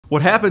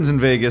What happens in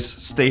Vegas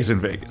stays in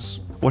Vegas.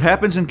 What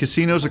happens in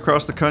casinos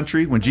across the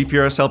country when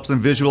GPRS helps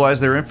them visualize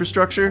their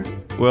infrastructure?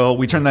 Well,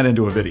 we turn that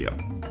into a video.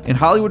 In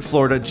Hollywood,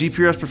 Florida,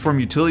 GPRS performed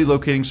utility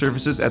locating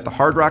services at the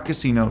Hard Rock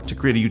Casino to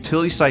create a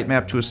utility site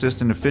map to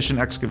assist in efficient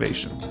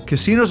excavation.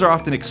 Casinos are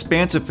often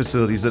expansive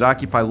facilities that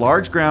occupy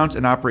large grounds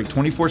and operate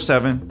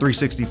 24/7,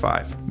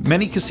 365.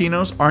 Many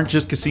casinos aren't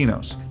just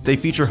casinos. They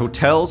feature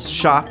hotels,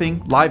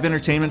 shopping, live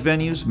entertainment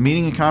venues,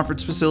 meeting and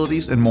conference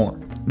facilities, and more.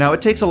 Now,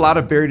 it takes a lot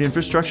of buried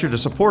infrastructure to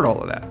support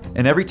all of that,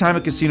 and every time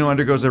a casino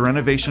undergoes a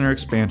renovation or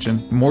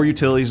expansion, more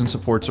utilities and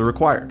supports are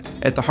required.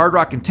 At the Hard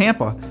Rock in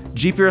Tampa,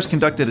 GPRS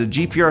conducted a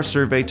GPR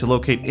survey to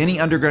locate any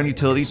underground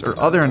utilities or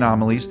other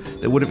anomalies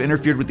that would have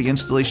interfered with the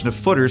installation of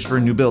footers for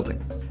a new building.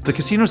 The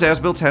casino's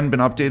as-built hadn't been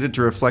updated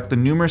to reflect the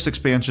numerous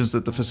expansions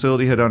that the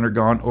facility had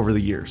undergone over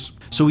the years.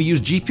 So we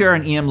used GPR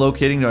and EM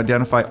locating to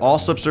identify all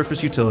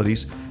subsurface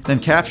utilities, then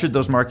captured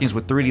those markings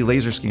with 3D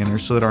laser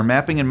scanners so that our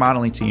mapping and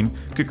modeling team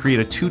could create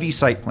a 2D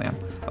site plan,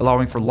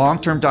 allowing for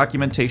long-term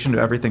documentation of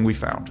everything we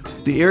found.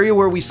 The area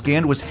where we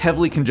scanned was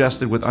heavily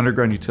congested with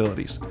underground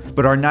utilities,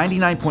 but our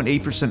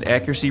 99.8%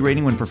 accuracy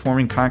rating when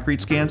performing concrete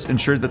scans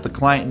ensured that the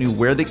client knew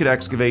where they could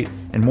excavate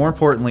and, more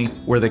importantly,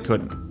 where they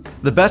couldn't.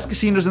 The best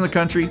casinos in the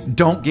country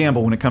don't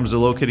gamble when it comes to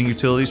locating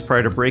utilities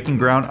prior to breaking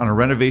ground on a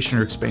renovation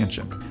or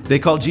expansion. They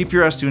call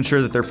GPRS to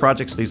ensure that their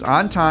project stays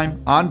on time,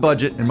 on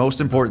budget, and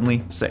most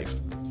importantly, safe.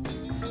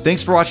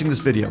 Thanks for watching this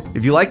video.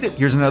 If you liked it,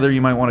 here's another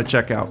you might want to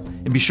check out.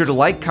 And be sure to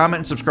like, comment,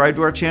 and subscribe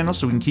to our channel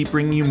so we can keep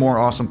bringing you more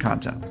awesome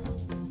content.